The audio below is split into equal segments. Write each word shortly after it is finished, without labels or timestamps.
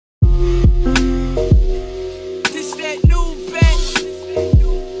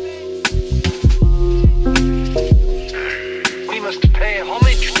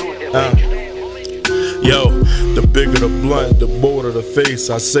bigger the blunt, the bolder the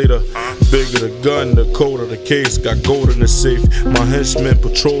face. I say the bigger the gun, the colder the case. Got gold in the safe. My henchmen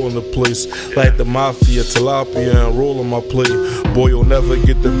patrolling the place like the mafia, tilapia and rolling my plate. Boy, you'll never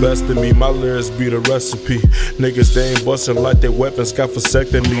get the best of me. My lyrics be the recipe. Niggas, they ain't bustin' like their weapons got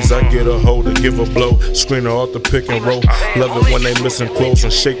vasectomies. I get a hoe to give a blow, screen her off the pick and roll. Love it when they listen close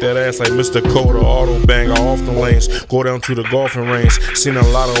and shake that ass like Mr. Cole, the auto banger off the lanes. Go down to the golfing range. Seen a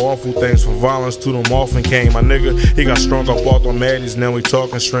lot of awful things, from violence to them often came. My nigga, he got strung up off on Maddies, now he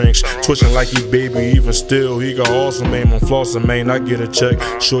talking strange. Twitching like he baby, even still, he got awesome aim on flossing, man. I get a check,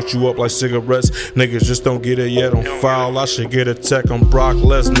 short you up like cigarettes. Niggas just don't get it yet on file. I should get a tech. I'm Brock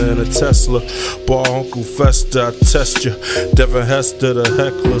Lesnar in a Tesla. Bar Uncle Festa, I test ya. Devin Hester, the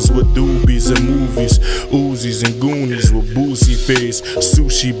hecklers with doobies and movies. Uzis and Goonies with boozy face.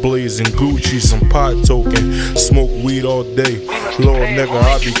 Sushi blazing, Gucci, some pot token. Smoke weed all day. Lord nigga,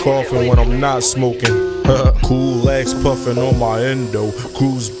 I be coughing when I'm not smoking. Cool legs puffing on my endo.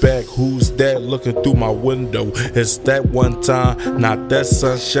 Cruise back, who's that looking through my window? It's that one time, not that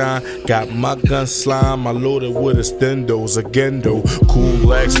sunshine. Got my gun slime, I loaded with extendos again though. Cool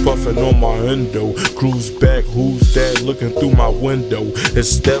legs puffing on my endo. Cruise back, who's that looking through my window?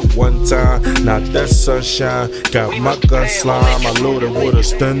 It's that one time, not that sunshine. Got my gun slime, I loaded with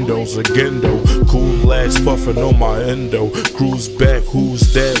extendos again though. Cool legs puffing on my endo. Cruise back,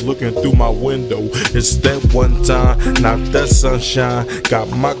 who's that looking through my window? It's that one time, not that sunshine. Got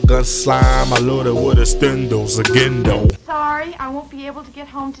my gun slime, I loaded with extendos again though. Sorry, I won't be able to get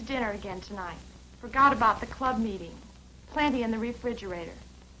home to dinner again tonight. Forgot about the club meeting. Plenty in the refrigerator.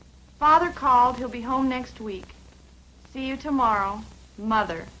 Father called, he'll be home next week. See you tomorrow,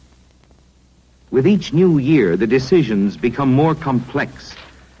 Mother. With each new year, the decisions become more complex,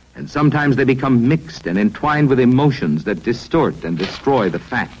 and sometimes they become mixed and entwined with emotions that distort and destroy the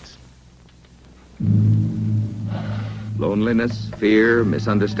facts. Loneliness, fear,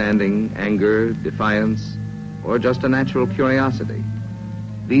 misunderstanding, anger, defiance, or just a natural curiosity.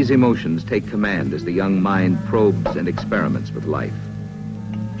 These emotions take command as the young mind probes and experiments with life.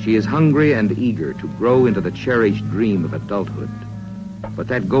 She is hungry and eager to grow into the cherished dream of adulthood. But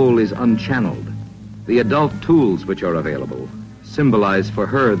that goal is unchanneled. The adult tools which are available symbolize for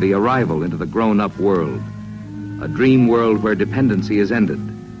her the arrival into the grown-up world, a dream world where dependency is ended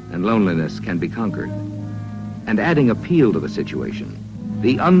and loneliness can be conquered. And adding appeal to the situation,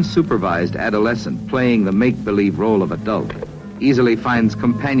 the unsupervised adolescent playing the make-believe role of adult easily finds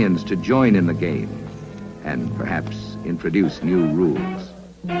companions to join in the game and perhaps introduce new rules.